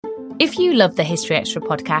If you love the History Extra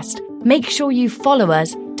podcast, make sure you follow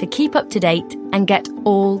us to keep up to date and get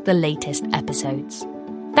all the latest episodes.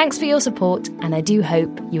 Thanks for your support, and I do hope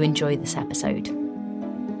you enjoy this episode.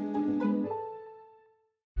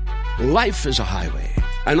 Life is a highway,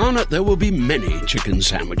 and on it there will be many chicken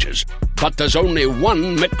sandwiches. But there's only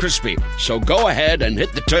one McCrispy. So go ahead and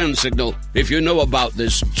hit the turn signal if you know about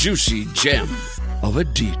this juicy gem of a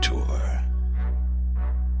detour.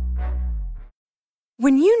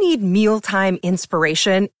 When you need mealtime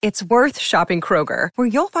inspiration, it's worth shopping Kroger, where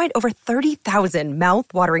you'll find over 30,000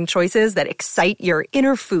 mouth-watering choices that excite your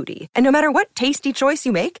inner foodie. And no matter what tasty choice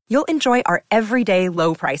you make, you'll enjoy our everyday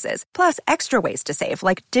low prices, plus extra ways to save,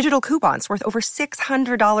 like digital coupons worth over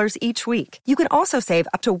 $600 each week. You can also save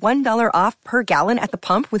up to $1 off per gallon at the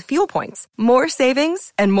pump with fuel points. More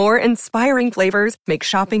savings and more inspiring flavors make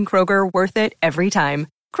shopping Kroger worth it every time.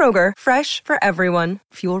 Kroger, fresh for everyone.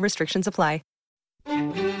 Fuel restrictions apply.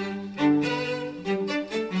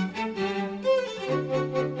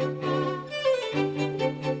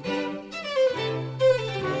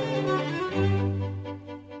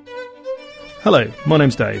 Hello, my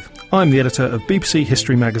name's Dave. I'm the editor of BBC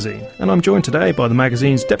History Magazine, and I'm joined today by the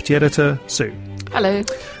magazine's deputy editor, Sue. Hello.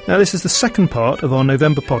 Now, this is the second part of our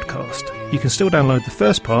November podcast. You can still download the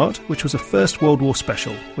first part, which was a First World War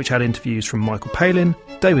special, which had interviews from Michael Palin,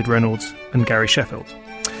 David Reynolds and Gary Sheffield.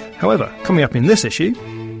 However, coming up in this issue...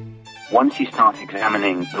 Once you start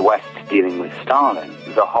examining the West dealing with Stalin,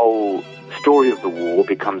 the whole story of the war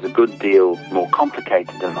becomes a good deal more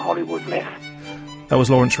complicated than the Hollywood myth. That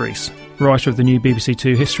was Lawrence Rees, writer of the new BBC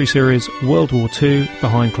Two history series World War II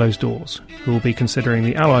Behind Closed Doors, who will be considering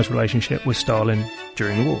the Allies' relationship with Stalin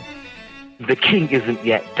during the war. The king isn't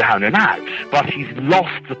yet down and out, but he's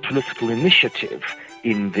lost the political initiative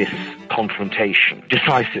in this confrontation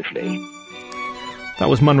decisively. That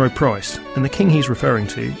was Munro Price, and the king he's referring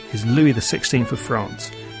to is Louis XVI of France.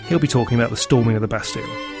 He'll be talking about the storming of the Bastille.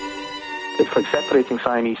 It's like separating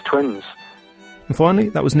Siamese twins. And finally,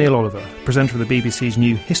 that was Neil Oliver, presenter of the BBC's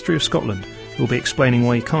new History of Scotland, who will be explaining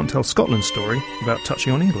why you can't tell Scotland's story without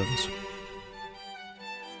touching on England's.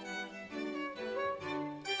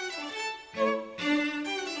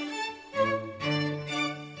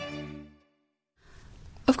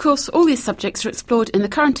 Of course, all these subjects are explored in the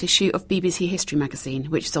current issue of BBC History Magazine,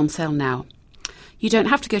 which is on sale now. You don't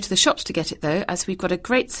have to go to the shops to get it, though, as we've got a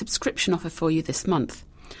great subscription offer for you this month.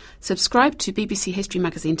 Subscribe to BBC History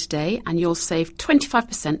Magazine today and you'll save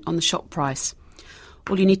 25% on the shop price.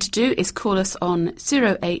 All you need to do is call us on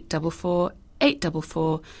 0844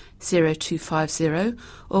 844 0250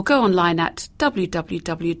 or go online at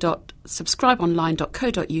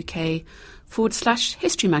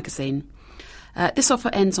www.subscribeonline.co.uk/History Magazine. This offer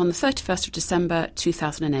ends on the 31st of December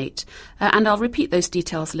 2008, and I'll repeat those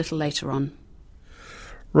details a little later on.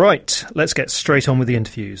 Right, let's get straight on with the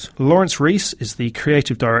interviews. Lawrence Rees is the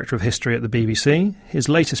creative director of history at the BBC. His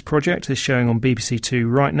latest project is showing on BBC Two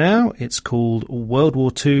right now. It's called World War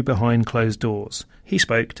II Behind Closed Doors. He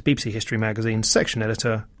spoke to BBC History Magazine's section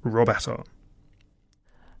editor, Rob Attar.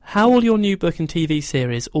 How will your new book and TV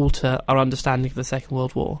series alter our understanding of the Second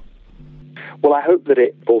World War? Well, I hope that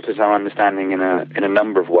it alters our understanding in a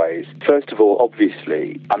number of ways. First of all,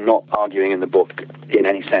 obviously, I'm not arguing in the book in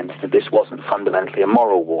any sense that this wasn't fundamentally a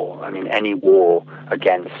moral war. I mean, any war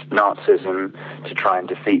against Nazism to try and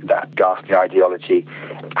defeat that ghastly ideology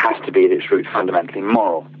has to be at its root fundamentally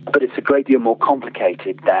moral. But it's a great deal more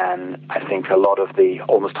complicated than I think a lot of the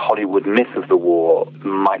almost Hollywood myth of the war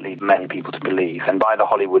might lead many people to believe. And by the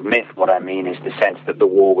Hollywood myth, what I mean is the sense that the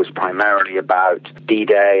war was primarily about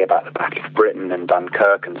D-Day, about the Battle of Britain and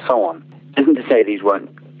Dunkirk and so on. Isn't to say these weren't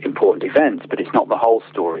important events, but it's not the whole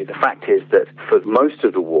story. The fact is that for most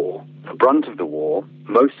of the war, the brunt of the war,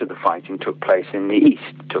 most of the fighting took place in the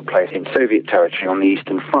east, took place in Soviet territory on the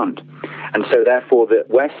Eastern Front. And so therefore the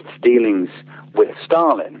West's dealings with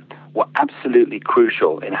Stalin were absolutely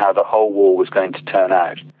crucial in how the whole war was going to turn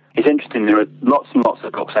out. It's interesting, there are lots and lots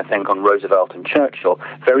of books, I think, on Roosevelt and Churchill,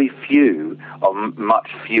 very few, or much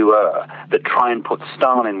fewer, that try and put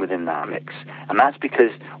Stalin within that mix. And that's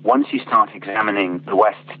because once you start examining the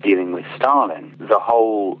West dealing with Stalin, the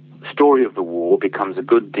whole story of the war becomes a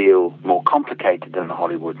good deal more complicated than the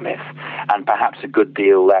Hollywood myth, and perhaps a good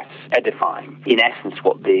deal less edifying. In essence,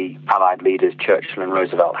 what the Allied leaders, Churchill and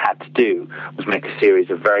Roosevelt, had to do was make a series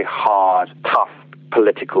of very hard, tough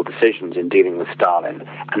political decisions in dealing with Stalin,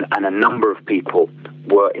 and a number of people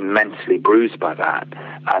were immensely bruised by that,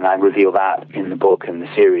 and I reveal that in the book and the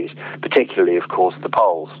series, particularly, of course, the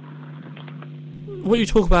Poles. What you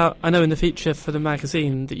talk about, I know in the feature for the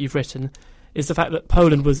magazine that you've written, is the fact that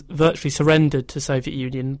Poland was virtually surrendered to Soviet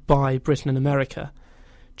Union by Britain and America.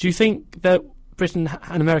 Do you think that Britain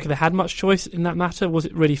and America, they had much choice in that matter? Was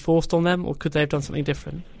it really forced on them, or could they have done something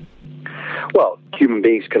different? Well, human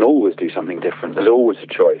beings can always do something different. There's always a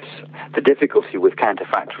choice. The difficulty with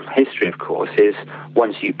counterfactual history, of course, is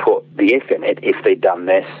once you put the if in it, if they'd done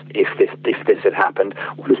this, if this had happened,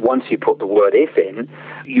 once you put the word if in,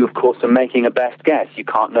 you, of course, are making a best guess. You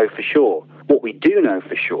can't know for sure. What we do know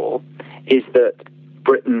for sure is that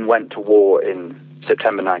Britain went to war in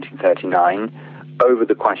September 1939 over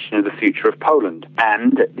the question of the future of Poland.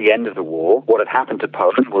 And at the end of the war, what had happened to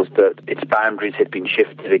Poland was that its boundaries had been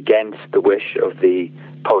shifted against the wish of the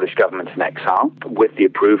Polish government in exile, with the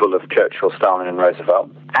approval of Churchill, Stalin and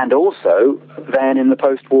Roosevelt. And also, then in the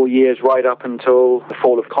post-war years, right up until the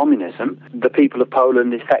fall of communism, the people of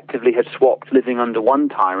Poland effectively had swapped living under one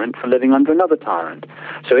tyrant for living under another tyrant.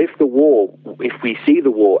 So if we see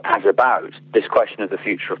the war as about this question of the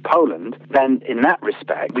future of Poland, then in that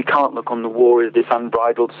respect, we can't look on the war as this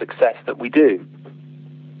unbridled success that we do.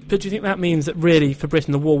 But do you think that means that really, for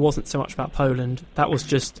Britain, the war wasn't so much about Poland? That was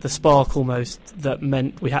just the spark almost that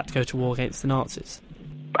meant we had to go to war against the Nazis?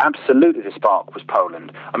 Absolutely, the spark was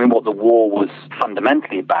Poland. I mean, what the war was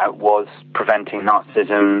fundamentally about was preventing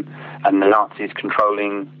Nazism and the Nazis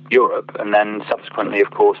controlling Europe, and then subsequently,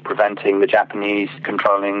 of course, preventing the Japanese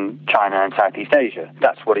controlling China and Southeast Asia.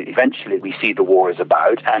 That's what eventually we see the war is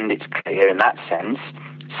about, and it's clear in that sense,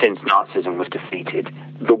 since Nazism was defeated,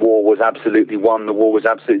 the war was absolutely won, the war was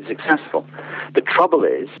absolutely successful. The trouble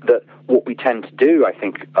is that what we tend to do, I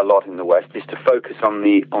think, a lot in the West, is to focus on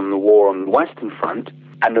the war on the Western Front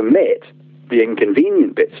and omit the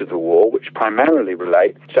inconvenient bits of the war, which primarily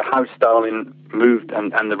relate to how Stalin moved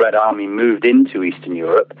and the Red Army moved into Eastern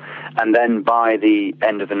Europe, and then by the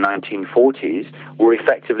end of the 1940s were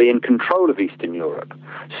effectively in control of Eastern Europe.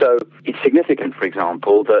 So it's significant, for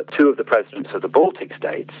example, that two of the presidents of the Baltic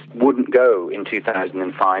states wouldn't go in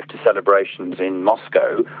 2005 to celebrations in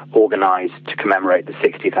Moscow organized to commemorate the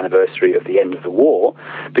 60th anniversary of the end of the war,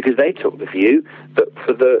 because they took the view that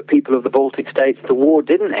for the people of the Baltic states, the war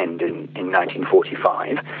didn't end in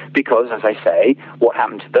 1945, because, as I say, what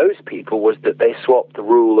happened to those people was that they swapped the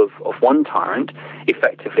rule of one tyrant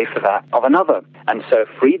effectively for that of another. And so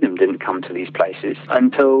freedom didn't come to these places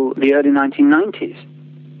until the early 1990s.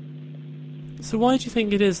 So why do you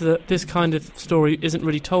think it is that this kind of story isn't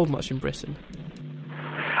really told much in Britain?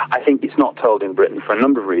 I think it's not told in Britain for a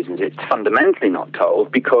number of reasons. It's fundamentally not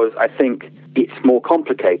told because I think it's more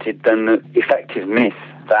complicated than the effective myth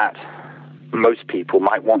that most people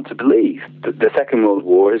might want to believe. The Second World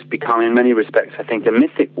War has become, in many respects, I think, a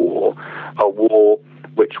mythic war, a war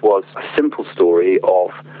which was a simple story of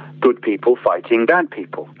good people fighting bad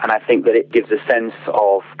people. And I think that it gives a sense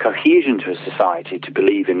of cohesion to a society to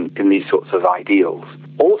believe in these sorts of ideals.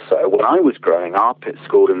 Also, when I was growing up at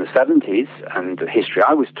school in the 70s, and the history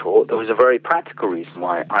I was taught, there was a very practical reason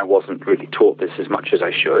why I wasn't really taught this as much as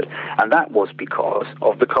I should, and that was because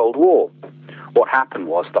of the Cold War. What happened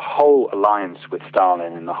was the whole alliance with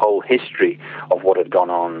Stalin and the whole history of what had gone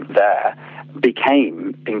on there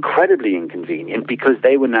became incredibly inconvenient because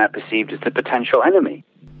they were now perceived as the potential enemy.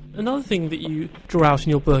 Another thing that you draw out in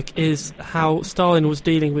your book is how Stalin was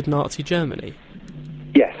dealing with Nazi Germany.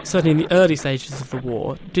 Yes. Certainly in the early stages of the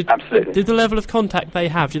war. Absolutely. Did the level of contact they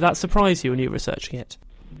have, did that surprise you when you were researching it?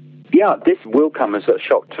 Yeah, this will come as a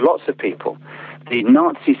shock to lots of people. The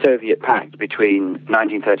Nazi-Soviet pact between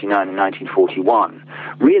 1939 and 1941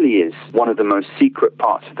 really is one of the most secret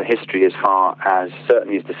parts of the history as far as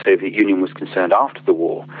certainly as the Soviet Union was concerned after the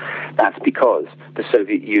war. That's because the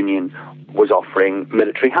Soviet Union was offering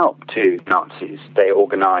military help to Nazis. They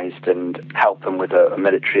organized and helped them with a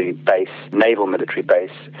military base, naval military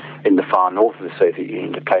base in the far north of the Soviet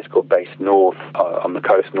Union, a place called Base North on the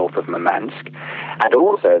coast north of Murmansk. And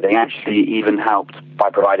also they actually even helped by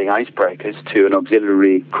providing icebreakers to an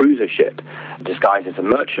auxiliary cruiser ship disguised as a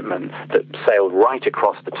merchantman that sailed right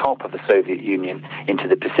across the top of the Soviet Union into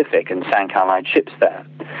the Pacific and sank Allied ships there.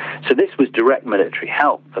 So this was direct military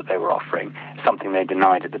help that they were offering, something they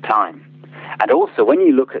denied at the time. And also, when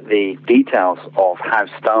you look at the details of how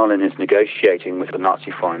Stalin is negotiating with the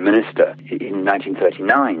Nazi foreign minister in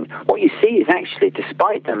 1939, what you see is actually,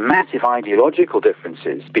 despite the massive ideological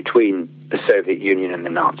differences between the Soviet Union and the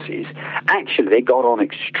Nazis, actually they got on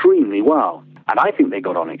extremely well. And I think they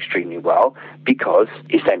got on extremely well because,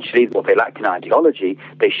 essentially, what they lacked in ideology,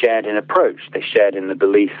 they shared in approach. They shared in the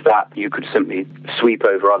belief that you could simply sweep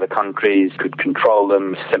over other countries, could control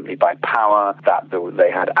them simply by power, that they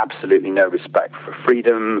had absolutely no respect for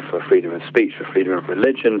freedom of speech, for freedom of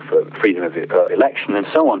religion, for freedom of election, and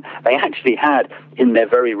so on. They actually had, in their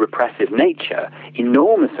very repressive nature,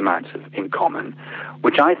 enormous amounts in common,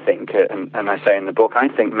 which I think, and I say in the book, I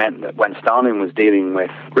think meant that when Stalin was dealing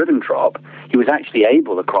with Ribbentrop, he was actually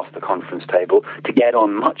able, across the conference table, to get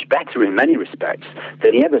on much better in many respects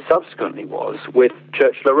than he ever subsequently was with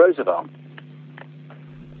Churchill or Roosevelt.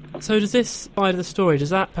 So does this side of the story, does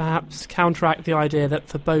that perhaps counteract the idea that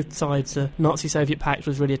for both sides the Nazi-Soviet pact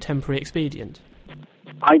was really a temporary expedient?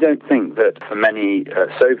 I don't think that for many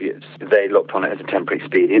Soviets they looked on it as a temporary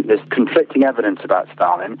expedient. There's conflicting evidence about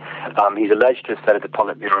Stalin. He's alleged to have said at the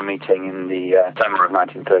Politburo meeting in the summer of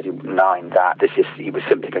 1939 that he was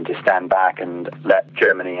simply going to stand back and let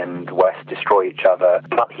Germany and the West destroy each other.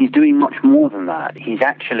 But he's doing much more than that. He's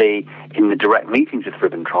actually, in the direct meetings with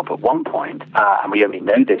Ribbentrop at one point, and we only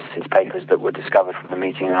know this, his papers that were discovered from the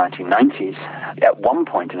meeting in the 1990s, at one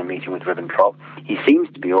point in a meeting with Ribbentrop, he seems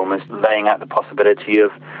to be almost laying out the possibility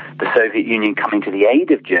of the Soviet Union coming to the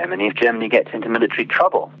aid of Germany if Germany gets into military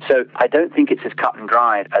trouble. So I don't think it's as cut and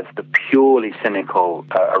dried as the purely cynical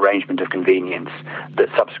arrangement of convenience that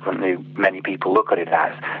subsequently many people look at it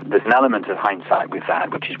as. There's an element of hindsight with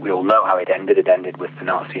that, which is we all know how it ended. It ended with the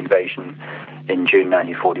Nazi invasion in June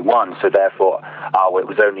 1941, so therefore it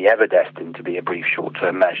was only ever destined to be a brief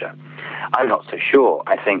short-term measure. I'm not so sure.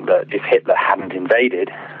 I think that if Hitler hadn't invaded,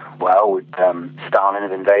 well, would Stalin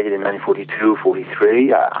have invaded in 1942,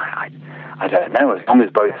 43? I don't know. As long as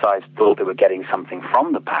both sides thought they were getting something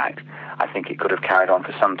from the pact, I think it could have carried on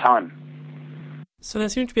for some time. So there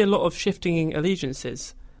seemed to be a lot of shifting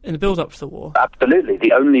allegiances in the build-up to the war. Absolutely.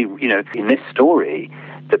 The only, in this story,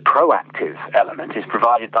 the proactive element is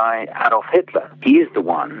provided by Adolf Hitler. He is the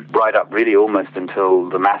one, right up really almost until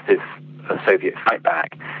the massive Soviet fight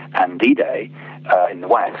back and D-Day in the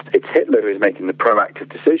West. It's Hitler who is making the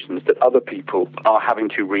proactive decisions that other people are having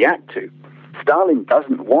to react to. Stalin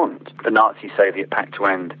doesn't want the Nazi-Soviet pact to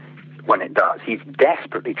end when it does. He's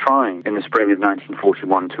desperately trying in the spring of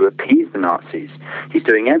 1941 to appease the Nazis. He's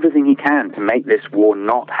doing everything he can to make this war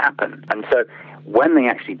not happen. And so when they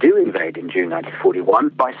actually do invade in June 1941,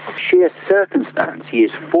 by sheer circumstance, he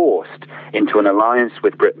is forced into an alliance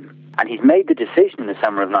with Britain. And he's made the decision in the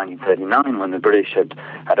summer of 1939, when the British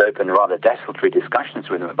had opened rather desultory discussions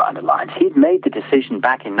with him about an alliance. He'd made the decision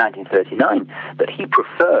back in 1939 that he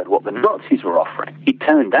preferred what the Nazis were offering. He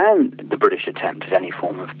turned down the British attempt at any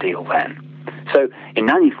form of deal then. So in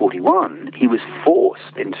 1941, he was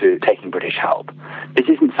forced into taking British help. This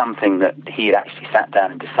isn't something that he had actually sat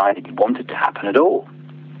down and decided he wanted to happen at all.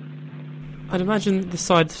 I'd imagine this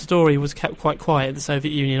side of the story was kept quite quiet in the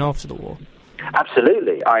Soviet Union after the war.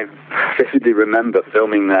 Absolutely. I vividly remember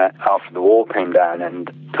filming there after the wall came down and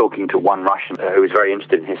talking to one Russian who was very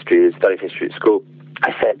interested in history, who studied history at school.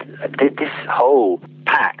 I said, this whole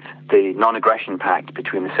pact, the non-aggression pact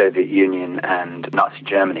between the Soviet Union and Nazi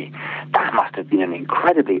Germany, that must have been an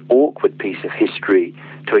incredibly awkward piece of history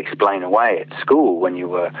to explain away at school when you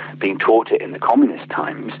were being taught it in the communist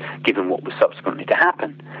times, given what was subsequently to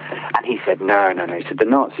happen. And he said, no. He said, the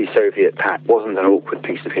Nazi-Soviet pact wasn't an awkward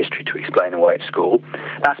piece of history to explain away at school.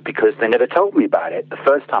 That's because they never told me about it. The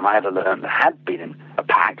first time I ever learned there had been a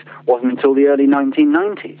pact wasn't until the early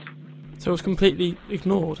 1990s. So it was completely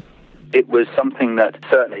ignored? It was something that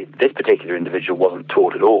certainly this particular individual wasn't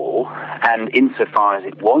taught at all, and insofar as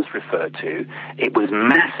it was referred to, it was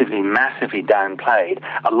massively downplayed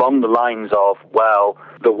along the lines of, well,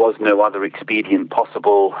 there was no other expedient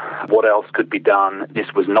possible, what else could be done,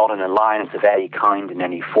 this was not an alliance of any kind in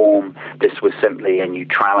any form, this was simply a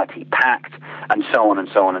neutrality pact, and so on and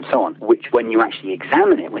so on and so on, which when you actually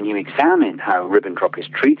examine it, when you examine how Ribbentrop is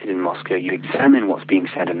treated in Moscow, you examine what's being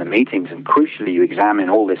said in the meetings, and crucially you examine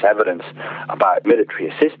all this evidence about military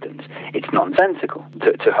assistance, it's nonsensical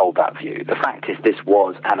to hold that view. The fact is this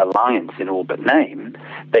was an alliance in all but name.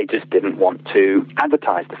 They just didn't want to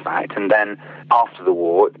advertise the fact, and then after the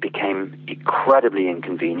war it became incredibly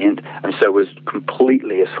inconvenient and so was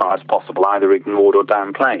completely, as far as possible, either ignored or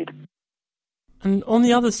downplayed. And on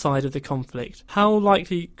the other side of the conflict, how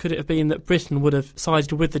likely could it have been that Britain would have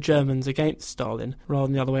sided with the Germans against Stalin rather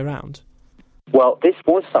than the other way around? Well, this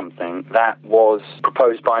was something that was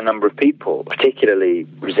proposed by a number of people, particularly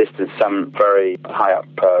some very high-up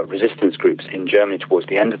resistance groups in Germany towards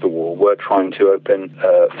the end of the war were trying to open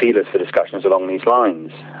feelers for discussions along these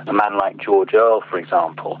lines. A man like George Earle, for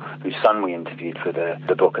example, whose son we interviewed for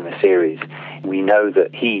the book and the series, We know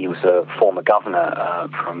that he was a former governor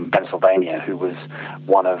from Pennsylvania who was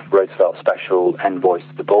one of Roosevelt's special envoys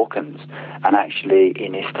to the Balkans. And actually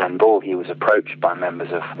in Istanbul he was approached by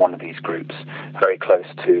members of one of these groups, very close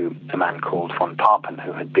to a man called von Papen,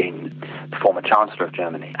 who had been the former Chancellor of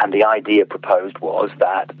Germany. And the idea proposed was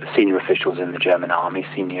that senior officials in the German army,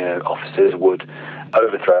 senior officers, would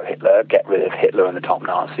overthrow Hitler, get rid of Hitler and the top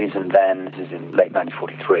Nazis, and then, this is in late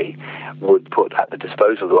 1943, would put at the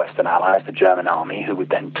disposal of the Western Allies the German army, who would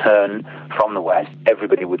then turn from the West.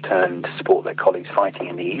 Everybody would turn to support their colleagues fighting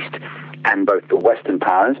in the East, and both the Western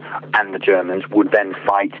powers and the Germans would then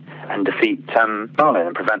fight and defeat Stalin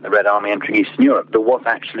and prevent the Red Army entering Eastern Europe. There was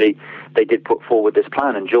actually, they did put forward this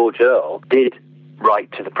plan, and George Earle did write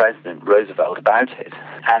to the President, Roosevelt, about it,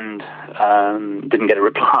 and didn't get a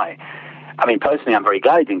reply. I mean, personally, I'm very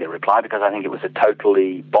glad he didn't get a reply, because I think it was a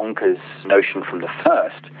totally bonkers notion from the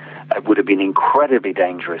first. It would have been incredibly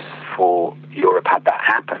dangerous for Europe had that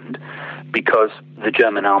happened, because the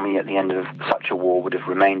German army at the end of such a war would have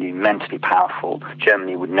remained immensely powerful.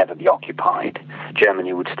 Germany would never be occupied.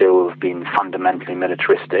 Germany would still have been fundamentally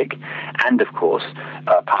militaristic, and of course,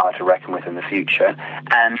 power to reckon with in the future.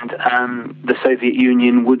 And the Soviet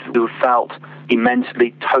Union would have felt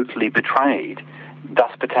immensely, totally betrayed,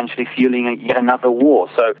 thus potentially fueling yet another war.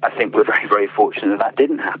 So I think we're very, very fortunate that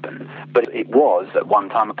didn't happen. But it was, at one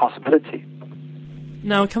time, a possibility.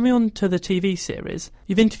 Now, coming on to the TV series,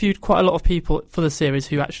 you've interviewed quite a lot of people for the series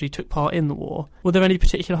who actually took part in the war. Were there any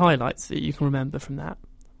particular highlights that you can remember from that?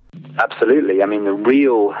 Absolutely. I mean, the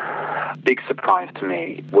real big surprise to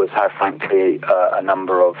me was how, frankly, a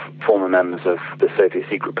number of former members of the Soviet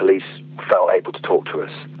secret police felt able to talk to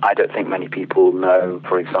us. I don't think many people know,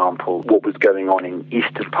 for example, what was going on in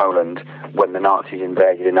eastern Poland when the Nazis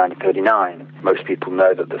invaded in 1939. Most people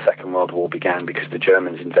know that the Second World War began because the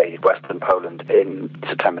Germans invaded western Poland in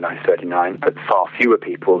September 1939, but far fewer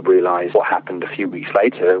people realize what happened a few weeks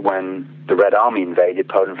later when the Red Army invaded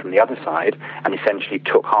Poland from the other side and essentially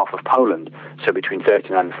took half of Poland. So between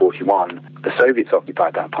 1939 and 1941, the Soviets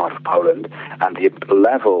occupied that part of Poland, and the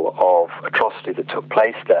level of atrocity that took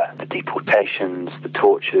place there, the deportations, the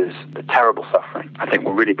tortures, the terrible suffering, I think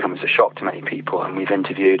will really come as a shock to many people. And we've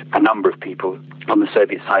interviewed a number of people on the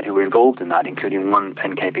Soviet side who were involved in that, including one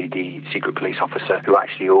NKVD secret police officer who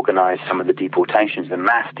actually organized some of the deportations, the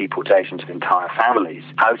mass deportations of entire families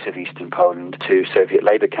out of eastern Poland to Soviet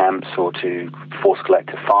labor camps or to forced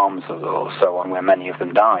collective farms or so on, where many of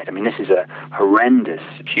them died. I mean, this is a horrendous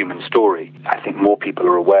human story. I think more people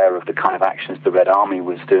are aware of the kind of actions the Red Army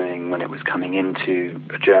was doing when it was coming into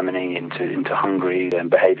Germany, into Hungary, and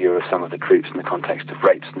behavior of some of the troops in the context of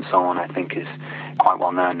rapes and so on, I think is quite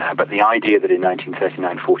well known now. But the idea that in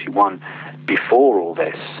 1939-41, before all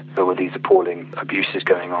this, there were these appalling abuses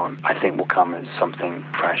going on, I think will come as something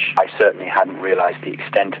fresh. I certainly hadn't realized the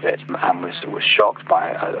extent of it and was shocked by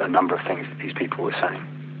a number of things that these people were saying.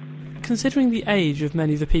 Considering the age of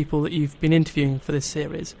many of the people that you've been interviewing for this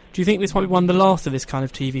series, do you think this might be one of the last of this kind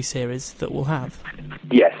of TV series that we'll have?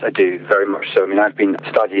 Yes, I do, very much so. I mean, I've been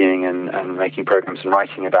studying and making programs and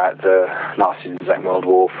writing about the Nazis in the Second World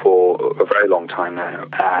War for a very long time now,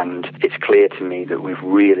 and it's clear to me that we've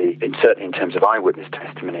really, certainly in terms of eyewitness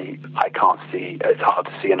testimony, it's hard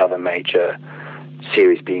to see another major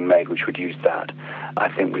series being made which would use that. I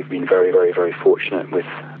think we've been very, very, very fortunate with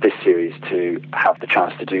this series to have the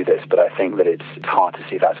chance to do this, but I think that it's hard to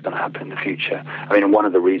see that's going to happen in the future. I mean, one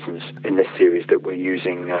of the reasons in this series that we're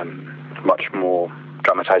using much more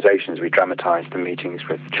dramatizations, we dramatize the meetings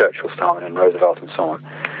with Churchill, Stalin and Roosevelt and so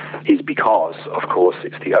on, is because, of course,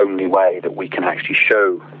 it's the only way that we can actually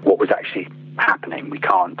show what was actually happening. We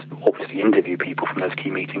can't obviously interview people from those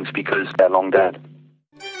key meetings because they're long dead.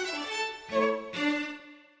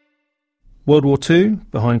 World War II,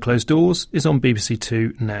 Behind Closed Doors, is on BBC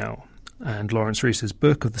Two now, and Lawrence Rees's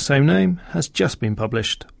book of the same name has just been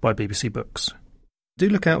published by BBC Books. Do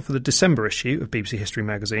look out for the December issue of BBC History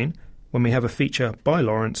magazine, when we have a feature by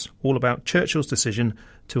Lawrence all about Churchill's decision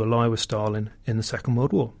to ally with Stalin in the Second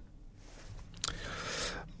World War.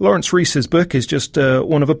 Lawrence Rees's book is just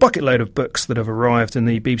one of a bucket load of books that have arrived in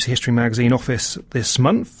the BBC History magazine office this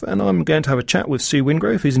month, and I'm going to have a chat with Sue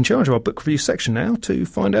Wingrove, who's in charge of our book review section now, to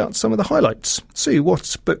find out some of the highlights. Sue,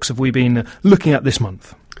 what books have we been looking at this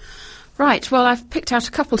month? Right, well, I've picked out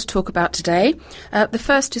a couple to talk about today. The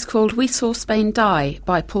first is called We Saw Spain Die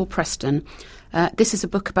by Paul Preston. This is a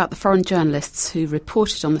book about the foreign journalists who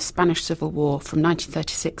reported on the Spanish Civil War from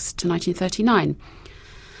 1936 to 1939.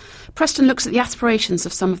 Preston looks at the aspirations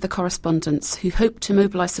of some of the correspondents who hoped to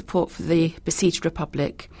mobilise support for the besieged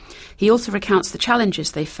Republic. He also recounts the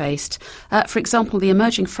challenges they faced. For example, the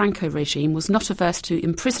emerging Franco regime was not averse to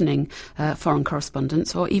imprisoning foreign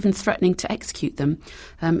correspondents or even threatening to execute them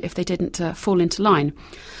if they didn't fall into line.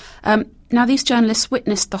 Now, these journalists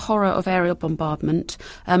witnessed the horror of aerial bombardment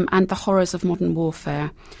and the horrors of modern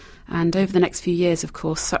warfare. And over the next few years, of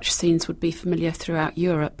course, such scenes would be familiar throughout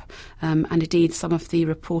Europe. And indeed, some of the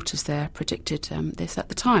reporters there predicted this at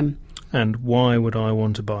the time. And why would I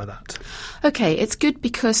want to buy that? OK, it's good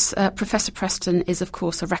because Professor Preston is, of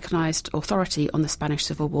course, a recognised authority on the Spanish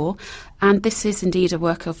Civil War. And this is indeed a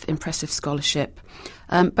work of impressive scholarship.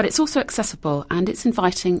 But it's also accessible and it's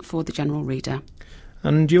inviting for the general reader.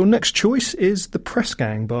 And your next choice is The Press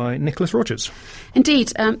Gang by Nicholas Rogers.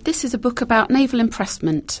 Indeed, this is a book about naval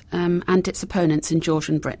impressment and its opponents in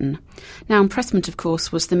Georgian Britain. Now, impressment, of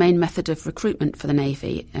course, was the main method of recruitment for the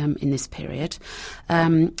Navy in this period.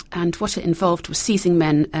 And what it involved was seizing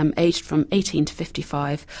men aged from 18 to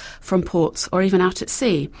 55 from ports or even out at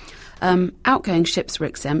sea. Outgoing ships were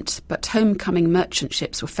exempt, but homecoming merchant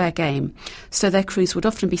ships were fair game, so their crews would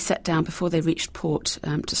often be set down before they reached port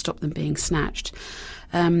to stop them being snatched.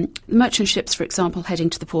 Merchant ships, for example, heading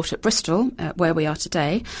to the port at Bristol, where we are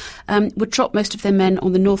today, would drop most of their men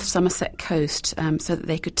on the North Somerset coast so that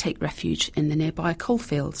they could take refuge in the nearby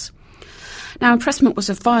coalfields. Now, impressment was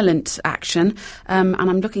a violent action, and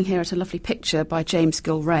I'm looking here at a lovely picture by James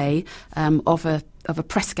Gilray of a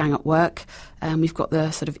press gang at work. We've got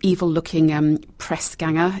the sort of evil-looking press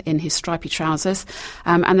ganger in his stripy trousers,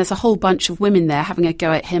 and there's a whole bunch of women there having a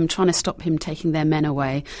go at him, trying to stop him taking their men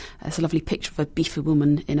away. There's a lovely picture of a beefy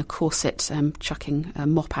woman in a corset chucking a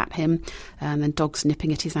mop at him, and then dogs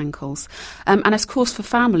nipping at his ankles. And of course, for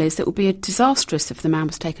families, it would be disastrous if the man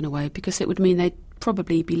was taken away, because it would mean they'd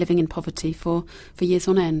probably be living in poverty for years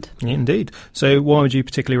on end. Indeed. So why would you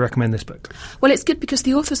particularly recommend this book? Well, it's good because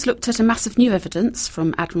the author's looked at a mass of new evidence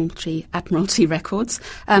from Admiralty records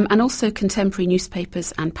and also contemporary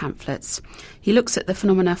newspapers and pamphlets. He looks at the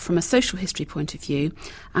phenomena from a social history point of view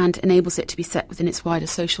and enables it to be set within its wider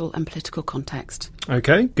social and political context.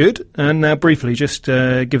 OK, good. And now briefly, just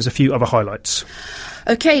give us a few other highlights.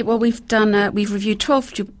 OK, well, we've reviewed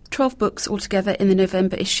 12 books altogether in the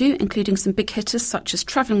November issue, including some big hitters such as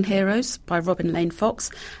Travelling Heroes by Robin Lane Fox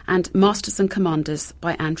and Masters and Commanders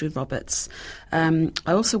by Andrew Roberts. I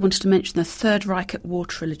also wanted to mention the Third Reich at War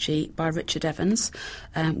trilogy by Richard Evans,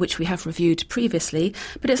 which we have reviewed previously,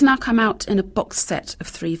 but it's now come out in a box set of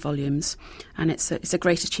 3 volumes, and it's a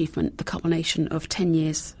great achievement, the culmination of 10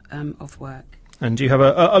 years of work. And you have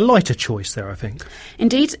a lighter choice there, I think.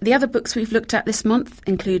 Indeed. The other books we've looked at this month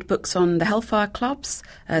include books on the Hellfire Clubs,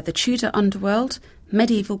 the Tudor Underworld,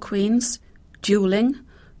 Medieval Queens, Duelling,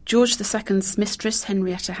 George II's mistress,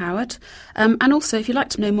 Henrietta Howard, and also, if you'd like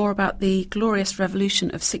to know more about the Glorious Revolution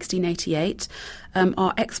of 1688,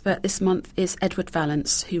 our expert this month is Edward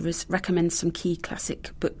Vallance, who recommends some key classic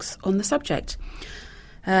books on the subject.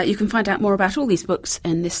 You can find out more about all these books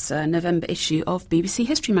in this November issue of BBC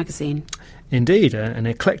History magazine. Indeed, an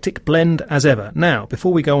eclectic blend as ever. Now,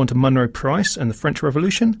 before we go on to Munro Price and the French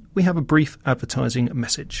Revolution, we have a brief advertising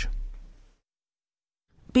message.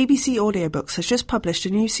 BBC Audiobooks has just published a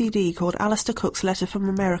new CD called Alistair Cook's Letter from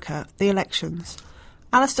America, The Elections.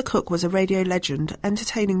 Alistair Cook was a radio legend,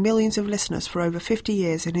 entertaining millions of listeners for over 50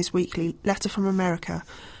 years in his weekly Letter from America.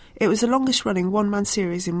 It was the longest-running one-man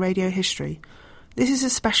series in radio history. This is a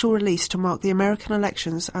special release to mark the American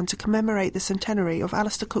elections and to commemorate the centenary of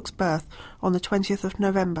Alistair Cook's birth on the 20th of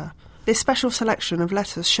November. This special selection of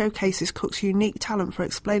letters showcases Cook's unique talent for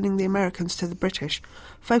explaining the Americans to the British,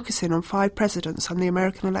 focusing on 5 presidents and the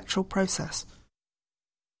American electoral process.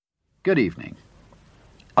 Good evening.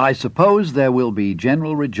 I suppose there will be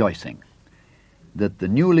general rejoicing that the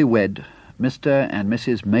newlywed Mr. and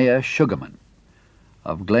Mrs. Mayer Sugarman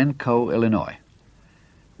of Glencoe, Illinois,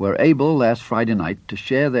 were able last Friday night to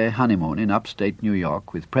share their honeymoon in upstate New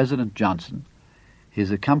York with President Johnson, his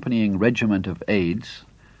accompanying regiment of aides,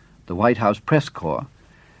 the White House Press Corps,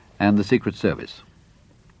 and the Secret Service.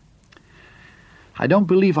 I don't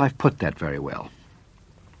believe I've put that very well,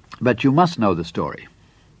 but you must know the story.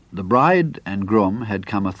 The bride and groom had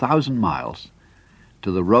come 1,000 miles to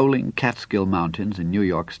the rolling Catskill Mountains in New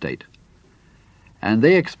York State, and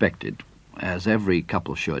they expected, as every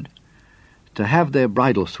couple should, to have their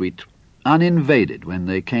bridal suite uninvaded when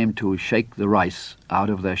they came to shake the rice out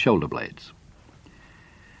of their shoulder blades.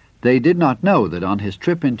 They did not know that on his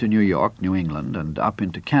trip into New York, New England, and up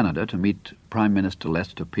into Canada to meet Prime Minister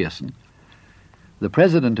Lester Pearson, the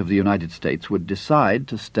President of the United States would decide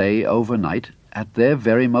to stay overnight at their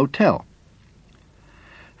very motel.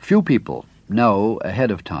 Few people know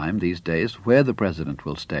ahead of time these days where the President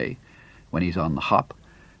will stay when he's on the hop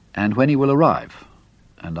and when he will arrive,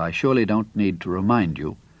 and I surely don't need to remind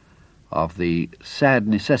you of the sad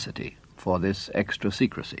necessity for this extra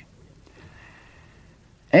secrecy.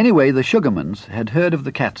 Anyway, the Sugarmans had heard of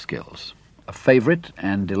the Catskills, a favourite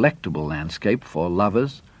and delectable landscape for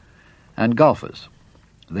lovers and golfers.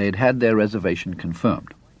 They'd had their reservation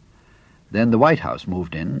confirmed. Then the White House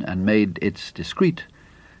moved in and made its discreet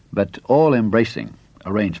but all-embracing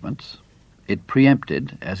arrangements. It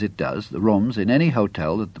preempted, as it does, the rooms in any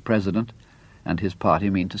hotel that the President and his party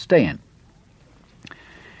mean to stay in.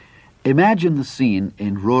 Imagine the scene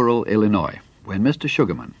in rural Illinois when Mr.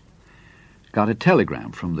 Sugarman got a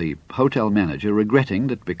telegram from the hotel manager regretting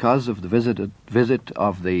that because of the visit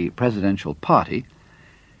of the presidential party,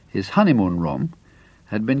 his honeymoon room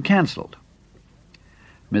had been cancelled.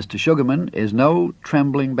 Mr. Sugarman is no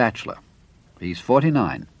trembling bachelor. He's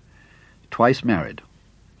 49, twice married,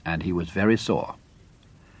 and he was very sore.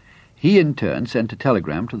 He in turn sent a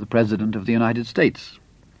telegram to the President of the United States.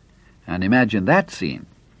 And imagine that scene,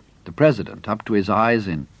 the President up to his eyes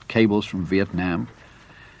in cables from Vietnam,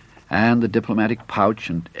 and the diplomatic pouch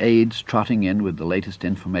and aides trotting in with the latest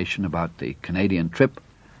information about the Canadian trip,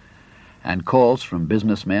 and calls from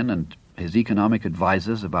businessmen and his economic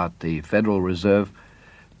advisers about the Federal Reserve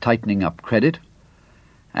tightening up credit,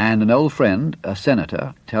 and an old friend, a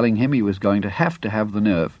senator, telling him he was going to have the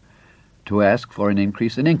nerve to ask for an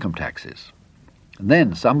increase in income taxes. And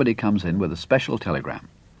then somebody comes in with a special telegram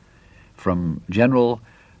from General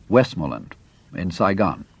Westmoreland in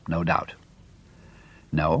Saigon, no doubt.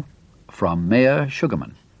 No, from Mayor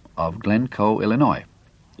Sugarman of Glencoe, Illinois.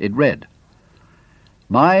 It read,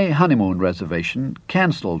 "My honeymoon reservation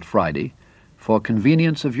cancelled Friday for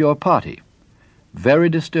convenience of your party. Very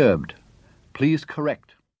disturbed. Please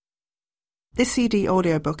correct." This CD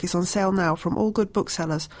audiobook is on sale now from all good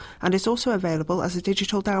booksellers and is also available as a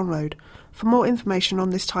digital download. For more information on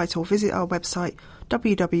this title, visit our website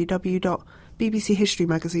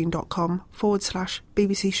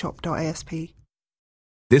www.bbchistorymagazine.com/bbcshop.asp.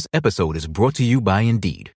 This episode is brought to you by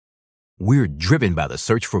Indeed. We're driven by the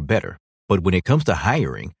search for better, but when it comes to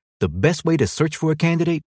hiring, the best way to search for a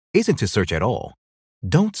candidate isn't to search at all.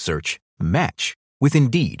 Don't search, match with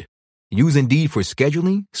Indeed. Use Indeed for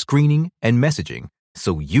scheduling, screening, and messaging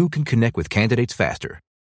so you can connect with candidates faster.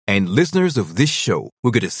 And listeners of this show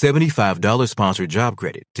will get a $75 sponsored job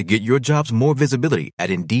credit to get your jobs more visibility at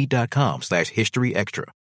Indeed.com/HistoryExtra.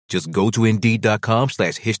 Just go to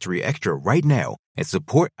Indeed.com/HistoryExtra right now and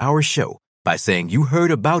support our show by saying you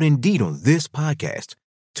heard about Indeed on this podcast.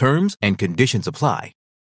 Terms and conditions apply.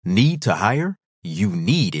 Need to hire? You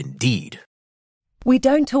need Indeed. We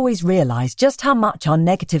don't always realize just how much our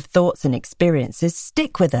negative thoughts and experiences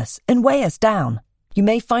stick with us and weigh us down. You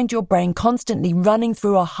may find your brain constantly running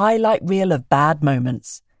through a highlight reel of bad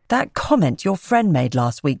moments. That comment your friend made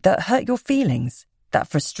last week that hurt your feelings. That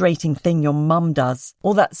frustrating thing your mum does.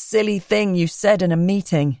 Or that silly thing you said in a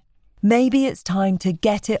meeting. Maybe it's time to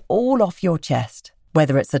get it all off your chest.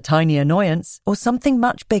 Whether it's a tiny annoyance or something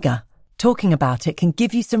much bigger, talking about it can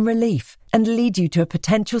give you some relief and lead you to a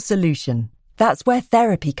potential solution. That's where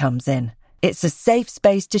therapy comes in. It's a safe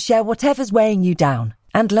space to share whatever's weighing you down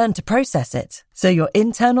and learn to process it so your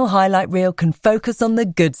internal highlight reel can focus on the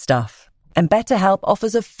good stuff. And BetterHelp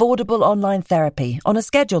offers affordable online therapy on a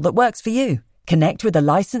schedule that works for you. Connect with a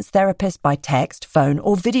licensed therapist by text, phone,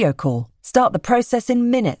 or video call. Start the process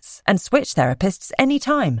in minutes and switch therapists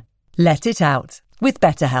anytime. Let it out with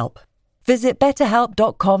BetterHelp. Visit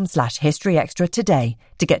betterhelp.com/historyextra today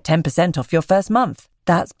to get 10% off your first month.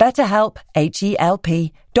 That's BetterHelp,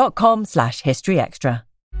 HELP.com/historyextra.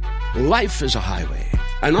 Life is a highway,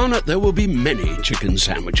 and on it there will be many chicken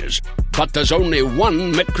sandwiches. But there's only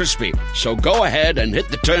one McCrispy. So go ahead and hit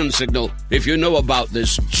the turn signal if you know about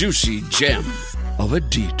this juicy gem of a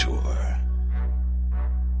detour.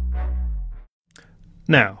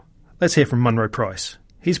 Now, let's hear from Munro Price.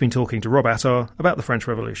 He's been talking to Rob Attar about the French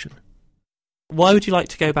Revolution. Why would you like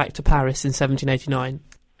to go back to Paris in 1789?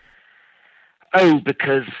 Oh,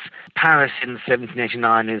 because Paris in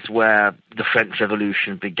 1789 is where the French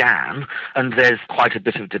Revolution began, and there's quite a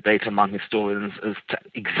bit of debate among historians as to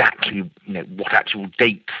exactly what actual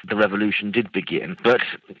date the revolution did begin. But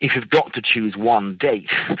if you've got to choose one date,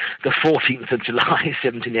 the 14th of July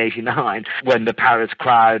 1789, when the Paris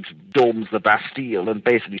crowd storms the Bastille and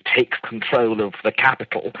basically takes control of the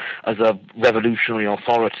capital as a revolutionary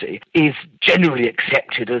authority, is generally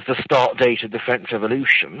accepted as the start date of the French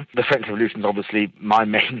Revolution. The French Revolution is obviously my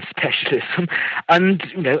main specialism, and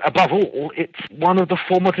above all, it's one of the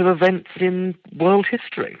formative events in world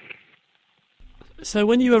history. So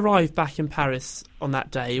when you arrived back in Paris on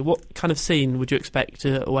that day, what kind of scene would you expect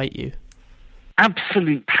to await you?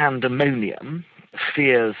 Absolute pandemonium.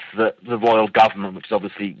 Fears that the royal government, which is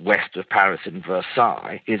obviously west of Paris in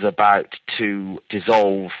Versailles, is about to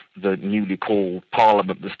dissolve the newly called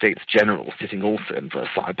Parliament, the States General, sitting also in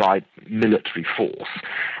Versailles, by military force,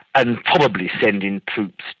 and probably send in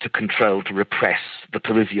troops to control, to repress the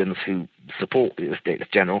Parisians who support the States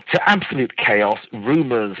General. So absolute chaos,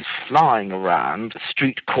 rumours flying around,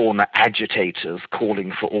 street corner agitators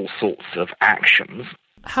calling for all sorts of actions.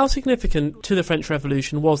 How significant to the French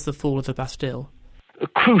Revolution was the fall of the Bastille?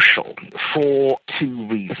 Crucial for two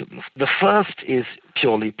reasons. The first is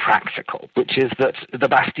purely practical, which is that the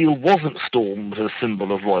Bastille wasn't stormed as a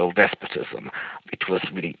symbol of royal despotism. It was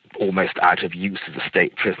really almost out of use as a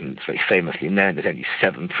state prison. It's very famously known that only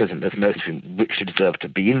 7 prisoners, most of whom richly deserved to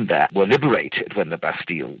be in there, were liberated when the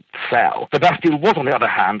Bastille fell. The Bastille was, on the other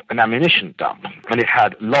hand, an ammunition dump, and it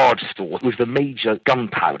had large stores. It was the major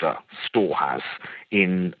gunpowder storehouse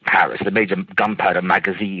in Paris, the major gunpowder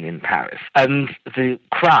magazine in Paris. And the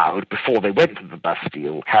crowd, before they went to the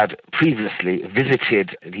Bastille, had previously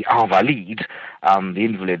visited the Invalides, the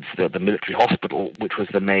Invalids, the military hospital, which was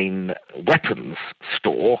the main weapons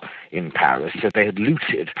store in Paris. So they had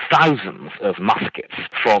looted thousands of muskets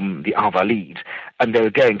from the Invalides, and they were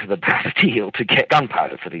going to the Bastille to get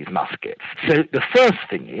gunpowder for these muskets. So the first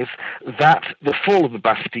thing is that the fall of the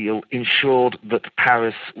Bastille ensured that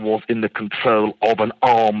Paris was in the control of an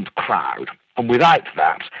armed crowd. And without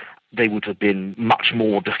that, they would have been much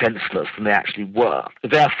more defenceless than they actually were.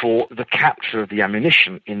 Therefore, the capture of the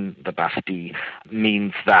ammunition in the Bastille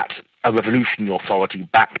means that a revolutionary authority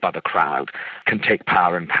backed by the crowd can take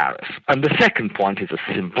power in Paris. And the second point is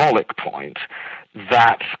a symbolic point,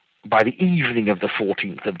 that by the evening of the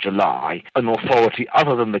 14th of July, an authority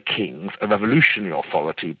other than the king's, a revolutionary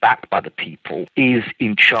authority backed by the people, is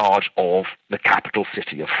in charge of the capital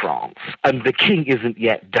city of France. And the king isn't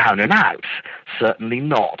yet down and out, certainly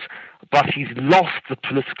not, but he's lost the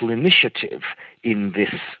political initiative in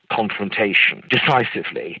this confrontation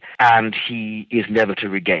decisively, and he is never to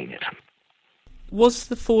regain it. Was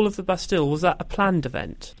the fall of the Bastille, was that a planned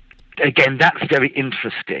event? Again, that's very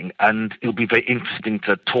interesting, and it'll be very interesting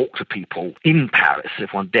to talk to people in Paris,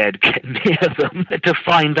 if one dared get near them, to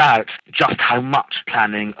find out just how much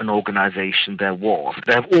planning and organisation there was.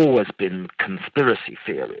 There have always been conspiracy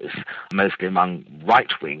theories, mostly among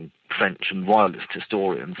right-wing French and royalist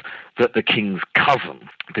historians, that the king's cousin,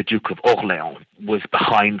 the Duke of Orléans, was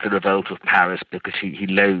behind the revolt of Paris because he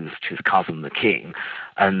loathed his cousin, the king,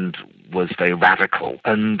 and was very radical,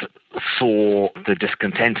 and saw the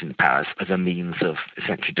discontent in Paris as a means of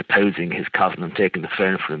essentially deposing his cousin and taking the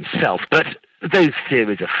throne for himself. But those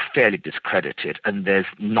theories are fairly discredited, and there's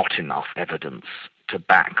not enough evidence to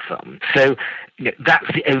back them. So that's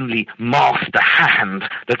the only master hand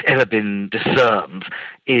that's ever been discerned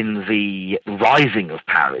in the rising of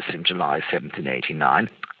Paris in July 1789.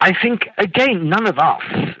 I think, again, none of us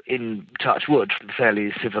in touch wood,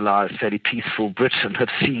 fairly civilised, fairly peaceful Britain, have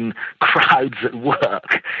seen crowds at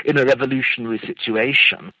work in a revolutionary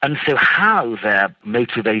situation. And so how their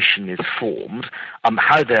motivation is formed,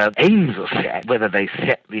 how their aims are set, whether they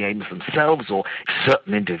set the aims themselves or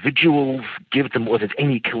certain individuals give them, or there's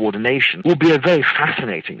any coordination, will be a very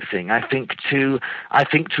fascinating thing, I think, to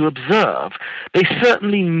observe. They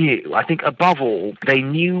certainly knew, I think above all, they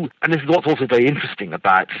knew, and this is what's also very interesting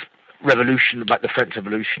about revolution, like the French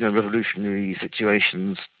Revolution and revolutionary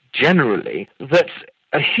situations generally, that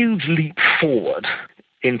a huge leap forward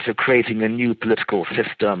into creating a new political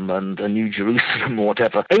system and a new Jerusalem or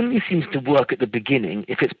whatever only seems to work at the beginning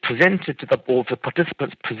if it's presented to or the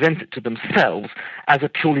participants present it to themselves as a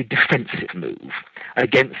purely defensive move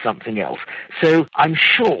against something else. So I'm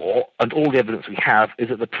sure, and all the evidence we have, is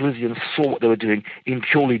that the Parisians saw what they were doing in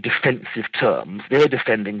purely defensive terms. They were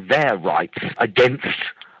defending their rights against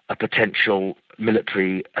a potential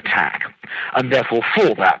military attack. And therefore,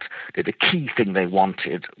 for that, the key thing they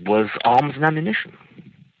wanted was arms and ammunition.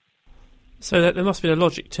 So there must be a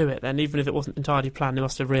logic to it then, even if it wasn't entirely planned, they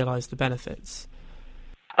must have realised the benefits.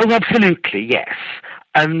 Oh, absolutely, yes.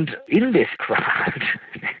 And in this crowd,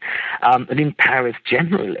 and in Paris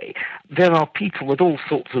generally, there are people with all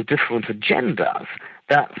sorts of different agendas.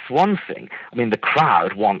 That's one thing. I mean, the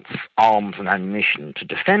crowd wants arms and ammunition to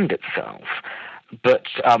defend itself. But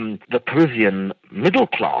the Parisian middle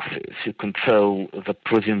classes who control the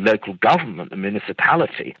Parisian local government, the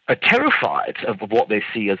municipality, are terrified of what they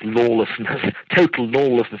see as lawlessness, total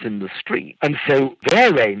lawlessness in the street. And so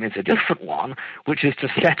their aim is a different one, which is to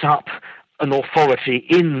set up an authority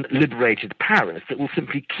in liberated Paris that will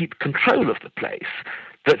simply keep control of the place,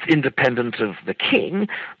 that's independent of the king,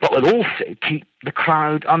 but will also keep the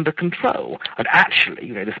crowd under control. And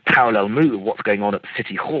actually, this parallel move, what's going on at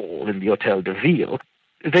City Hall in the Hôtel de Ville,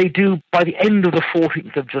 they do, by the end of the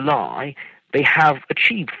 14th of July, they have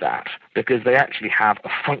achieved that, because they actually have a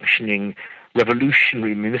functioning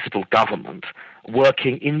revolutionary municipal government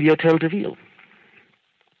working in the Hôtel de Ville.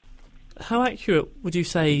 How accurate would you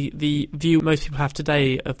say the view most people have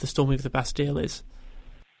today of the storming of the Bastille is?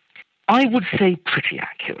 I would say pretty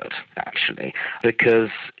accurate, actually, because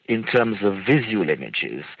in terms of visual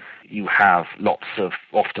images, you have lots of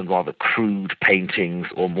often rather crude paintings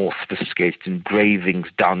or more sophisticated engravings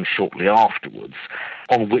done shortly afterwards,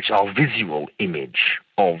 on which our visual image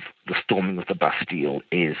of the storming of the Bastille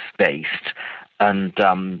is based, and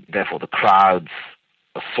therefore the crowds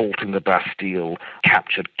assaulting the Bastille,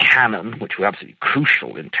 captured cannon, which were absolutely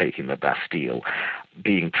crucial in taking the Bastille,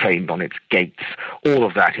 being trained on its gates. All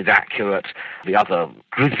of that is accurate. The other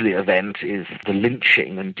grisly event is the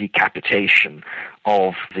lynching and decapitation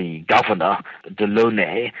of the governor,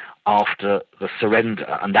 Delaunay, after the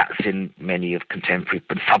surrender, and that's in many of contemporary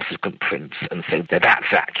and subsequent prints, and so that's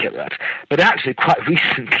accurate. But actually, quite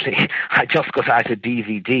recently, I just got out a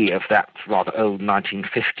DVD of that rather old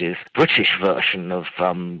 1950s British version of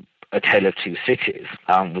A Tale of Two Cities,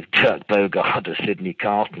 with Dirk Bogarde as Sidney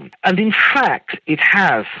Carton. And in fact, it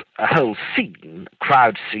has a whole scene,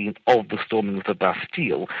 crowd scene, of the storming of the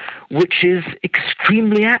Bastille, which is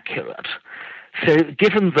extremely accurate. So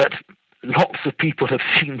given that lots of people have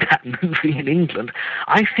seen that movie in England,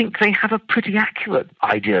 I think they have a pretty accurate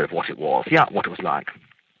idea of what it was, what it was like.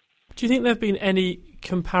 Do you think there have been any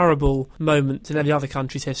comparable moments in any other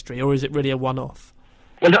country's history, or is it really a one-off?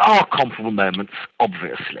 Well, there are comparable moments,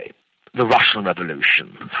 obviously. The Russian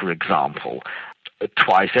Revolution, for example,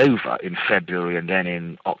 twice over, in February and then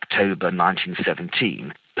in October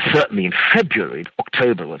 1917. Certainly in February,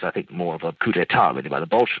 October was, I think, more of a coup d'etat really by the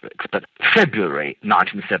Bolsheviks, but February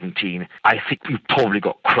 1917, I think we've probably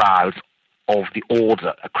got crowds of the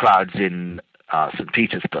order, crowds in St.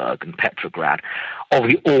 Petersburg and Petrograd, of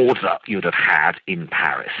the order you'd have had in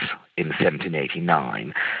Paris in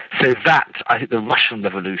 1789. So that, I think the Russian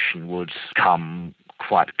Revolution would come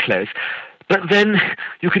quite close. But then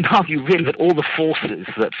you can argue really that all the forces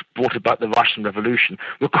that brought about the Russian Revolution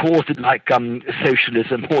were caused like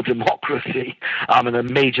socialism or democracy and the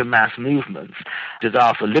major mass movements,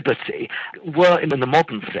 desire for liberty, were, in the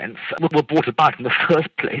modern sense, were brought about in the first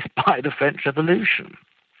place by the French Revolution.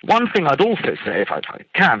 One thing I'd also say, if I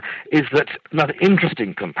can, is that another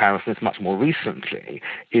interesting comparison is much more recently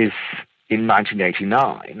is in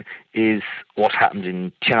 1989 is what happened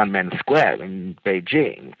in Tiananmen Square in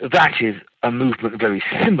Beijing. That is a movement, a very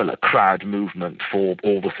similar crowd movement for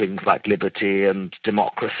all the things like liberty and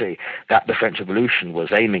democracy that the French Revolution was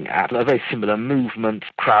aiming at. A very similar movement,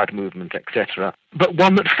 crowd movement, etc., but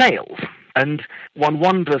one that fails. And one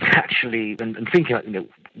wonders actually, and thinking about,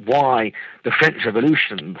 why the French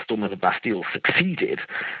Revolution, the storming of the Bastille, succeeded,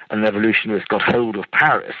 and the revolutionaries got hold of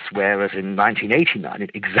Paris, whereas in 1989,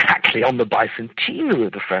 exactly on the bicentenary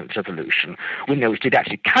of the French Revolution, which did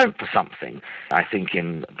actually count for something, I think,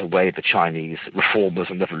 in the way the Chinese reformers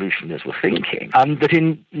and revolutionaries were thinking. But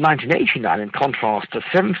in 1989, in contrast to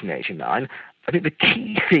 1789, I think the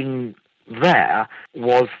key thing there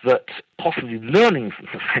was that, possibly learning from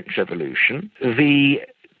the French Revolution, the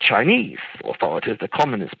Chinese authorities, the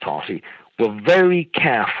Communist Party, were very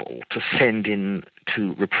careful to send in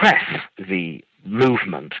to repress the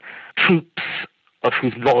movement troops of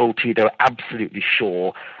whose loyalty they were absolutely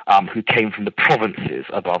sure, who came from the provinces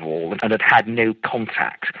above all, and had no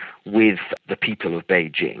contact with the people of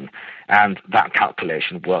Beijing. And that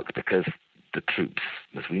calculation worked because the troops,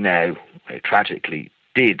 as we know, very tragically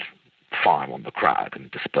did fire on the crowd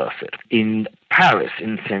and disperse it. In Paris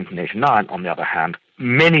in 1789, on the other hand,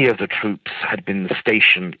 many of the troops had been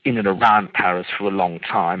stationed in and around Paris for a long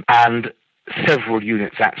time, and several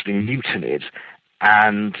units actually mutinied,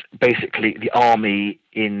 and basically the army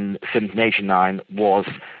in 1789 was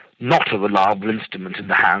not a reliable instrument in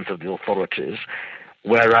the hands of the authorities,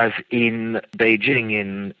 whereas in Beijing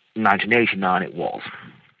in 1989 it was.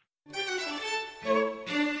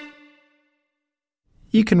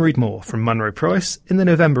 You can read more from Munro Price in the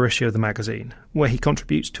November issue of the magazine, where he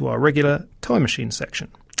contributes to our regular Time Machine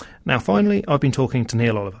section. Now finally, I've been talking to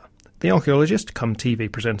Neil Oliver. The archaeologist come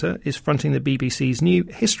TV presenter is fronting the BBC's new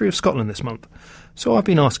History of Scotland this month, so I've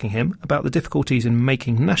been asking him about the difficulties in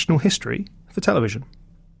making national history for television.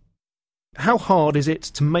 How hard is it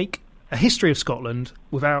to make a history of Scotland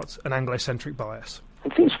without an Anglo-centric bias?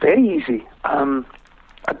 It seems very easy.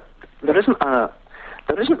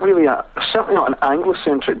 There isn't really certainly not an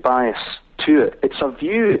Anglo-centric bias to it. It's a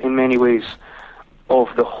view, in many ways, of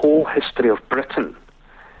the whole history of Britain,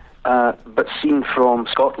 but seen from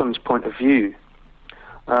Scotland's point of view.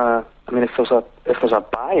 I mean, if there's a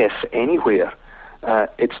bias anywhere,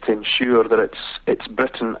 it's to ensure that it's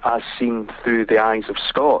Britain as seen through the eyes of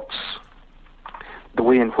Scots. The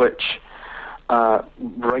way in which,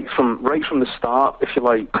 right from the start, if you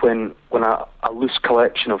like, when a loose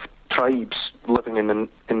collection of tribes living in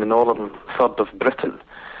the northern third of Britain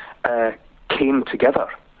came together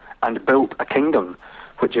and built a kingdom,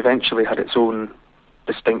 which eventually had its own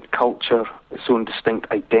distinct culture, its own distinct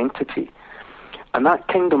identity. And that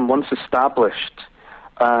kingdom, once established,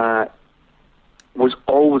 was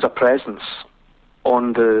always a presence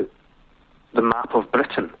on the map of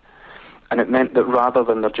Britain. And it meant that rather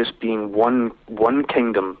than there just being one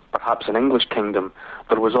kingdom, perhaps an English kingdom,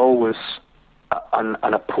 there was always an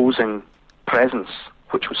opposing presence,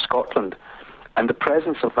 which was Scotland. And the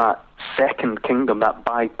presence of that second kingdom, that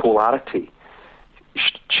bipolarity,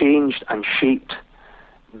 changed and shaped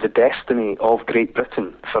the destiny of Great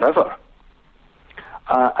Britain forever.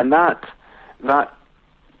 And that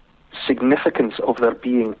significance of there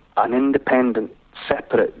being an independent,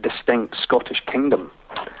 separate, distinct Scottish kingdom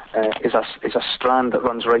is a strand that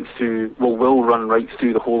runs right through, will run right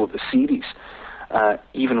through the whole of the series,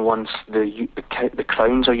 even once the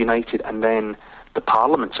crowns are united and then the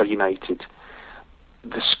parliaments are united.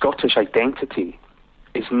 The Scottish identity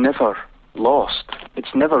is never lost.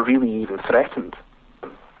 It's never really even threatened.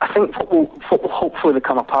 I think what will hopefully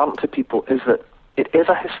become apparent to people is that it is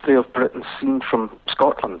a history of Britain seen from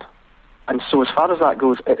Scotland. And so as far as that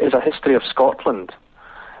goes, it is a history of Scotland.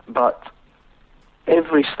 But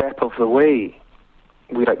every step of the way,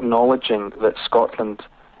 we're acknowledging that Scotland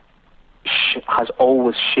has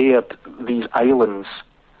always shared these islands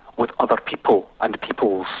with other people and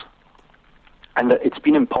peoples. And that it's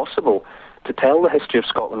been impossible to tell the history of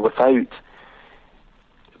Scotland without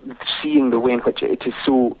seeing the way in which it is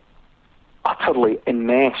so utterly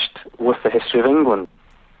enmeshed with the history of England.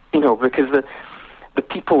 Because the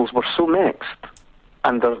peoples were so mixed,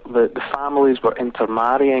 and the families were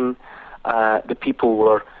intermarrying. The people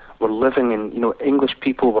were living in, English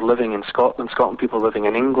people were living in Scotland, Scotland people living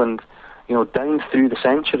in England, down through the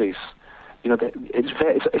centuries.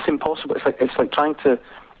 It's impossible.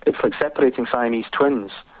 It's like separating Siamese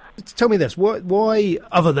twins. Tell me this: why,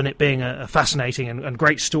 other than it being a fascinating and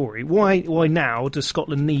great story, why now does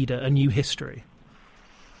Scotland need a new history?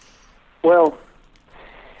 Well,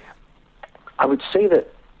 I would say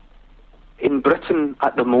that in Britain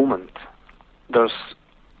at the moment, there's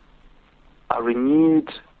a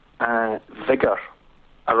renewed vigour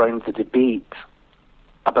around the debate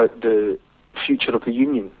about the future of the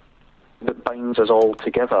Union that binds us all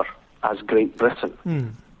together as Great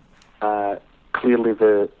Britain. Clearly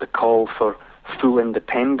the call for full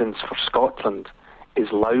independence for Scotland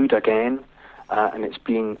is loud again,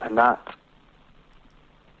 and that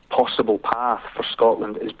possible path for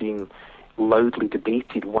Scotland is being loudly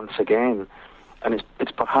debated once again, and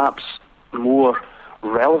it's perhaps more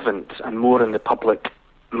relevant and more in the public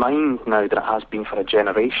mind now than it has been for a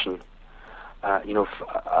generation. An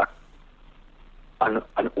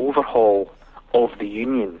overhaul of the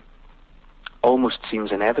Union almost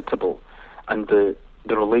seems inevitable, and the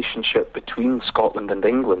relationship between Scotland and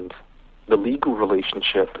England, the legal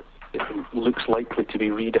relationship, it looks likely to be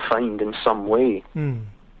redefined in some way.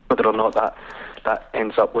 Whether or not that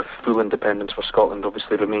ends up with full independence for Scotland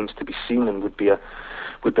obviously remains to be seen, and would be a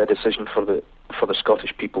decision for the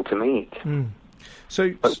Scottish people to make.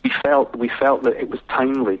 But we felt that it was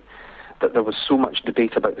timely that there was so much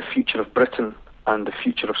debate about the future of Britain and the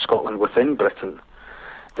future of Scotland within Britain,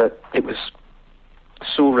 that it was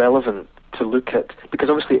so relevant to look at, because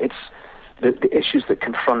obviously it's the issues that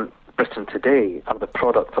confront Britain today are the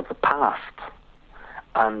product of the past,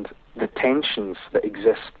 and the tensions that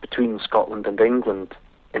exist between Scotland and England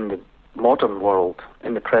in the modern world,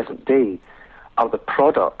 in the present day, are the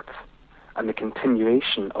product and the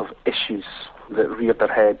continuation of issues that reared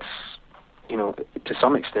their heads, to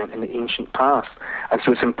some extent in the ancient past. And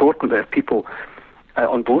so it's important that if people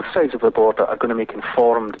on both sides of the border are going to make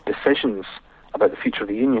informed decisions about the future of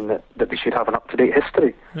the Union, that they should have an up-to-date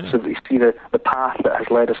history, so that they see the path that has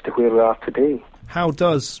led us to where we are today. How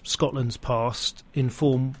does Scotland's past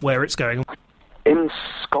inform where it's going? In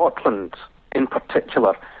Scotland, in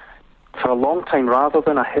particular, for a long time, rather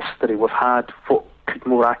than a history, we've had what could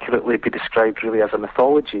more accurately be described really as a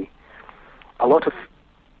mythology. A lot of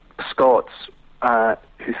Scots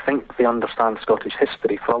who think they understand Scottish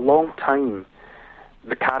history, for a long time,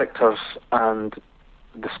 the characters and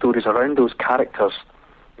the stories around those characters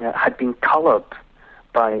had been coloured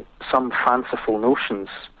by some fanciful notions.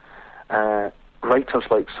 Writers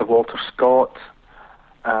like Sir Walter Scott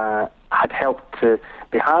had helped to...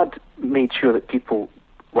 They had made sure that people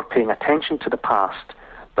were paying attention to the past,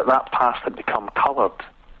 but that past had become coloured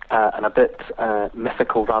and a bit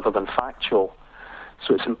mythical rather than factual.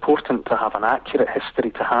 So it's important to have an accurate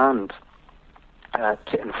history to hand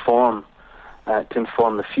to inform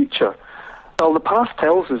the future. Well, the past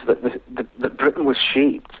tells us that Britain was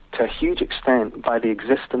shaped to a huge extent by the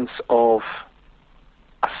existence of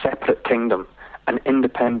a separate kingdom, an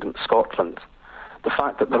independent Scotland. The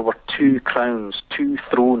fact that there were two crowns, two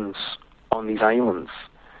thrones on these islands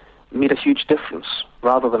made a huge difference.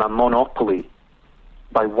 Rather than a monopoly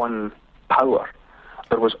by one power,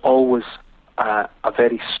 there was always a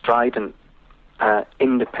very strident,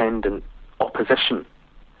 independent opposition.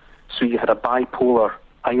 So you had a bipolar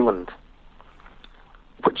island,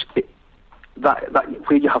 which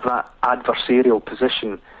where you have that adversarial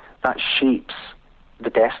position, that shapes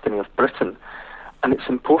the destiny of Britain. And it's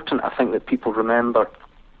important, I think, that people remember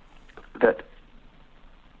that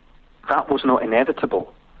was not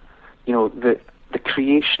inevitable. You know, the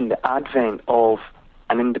creation, the advent of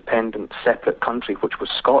an independent, separate country, which was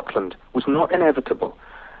Scotland, was not inevitable.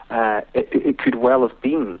 It could well have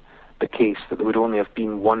been the case that there would only have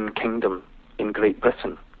been one kingdom in Great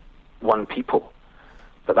Britain, one people.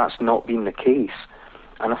 But that's not been the case.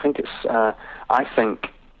 And I think I think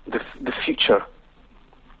the future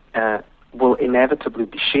will inevitably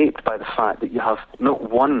be shaped by the fact that you have not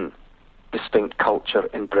one distinct culture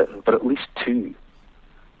in Britain, but at least two.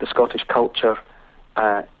 The Scottish culture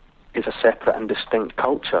is a separate and distinct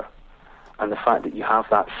culture, and the fact that you have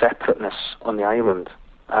that separateness on the island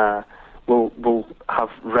will have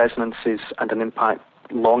resonances and an impact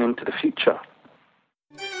long into the future.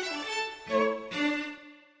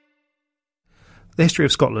 The History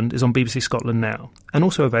of Scotland is on BBC Scotland Now, and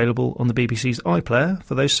also available on the BBC's iPlayer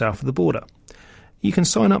for those south of the border. You can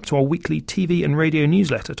sign up to our weekly TV and radio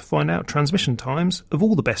newsletter to find out transmission times of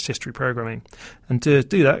all the best history programming. And to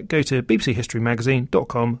do that, go to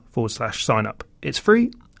bbchistorymagazine.com/sign up. It's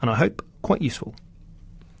free, and I hope quite useful.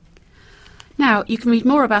 Now, you can read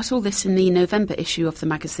more about all this in the November issue of the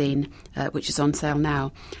magazine, which is on sale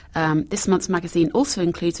now. This month's magazine also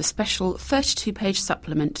includes a special 32-page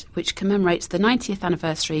supplement which commemorates the 90th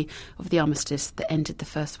anniversary of the armistice that ended the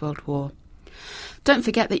First World War. Don't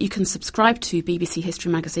forget that you can subscribe to BBC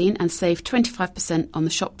History Magazine and save 25% on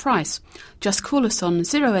the shop price. Just call us on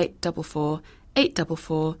 0844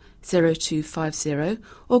 844 0250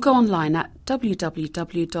 or go online at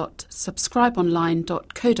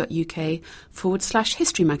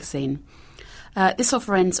www.subscribeonline.co.uk/history magazine. This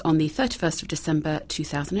offer ends on the 31st of December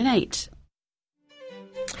 2008.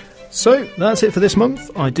 So that's it for this month.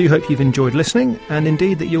 I do hope you've enjoyed listening, and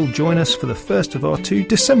indeed that you'll join us for the first of our 2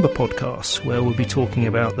 December podcasts, where we'll be talking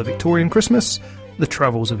about the Victorian Christmas, the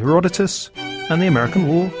travels of Herodotus, and the American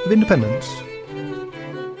War of Independence.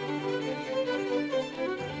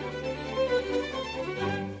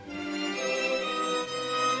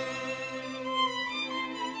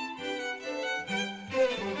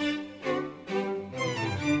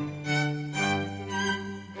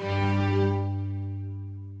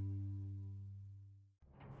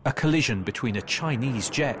 A collision between a Chinese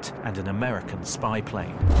jet and an American spy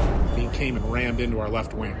plane. He came and rammed into our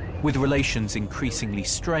left wing. With relations increasingly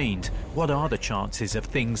strained, what are the chances of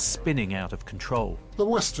things spinning out of control? The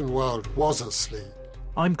Western world was asleep.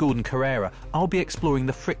 I'm Gordon Carrera. I'll be exploring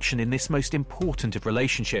the friction in this most important of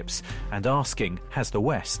relationships and asking, has the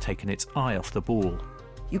West taken its eye off the ball?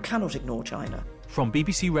 You cannot ignore China. From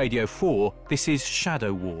BBC Radio 4, this is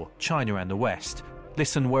Shadow War, China and the West.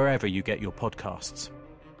 Listen wherever you get your podcasts.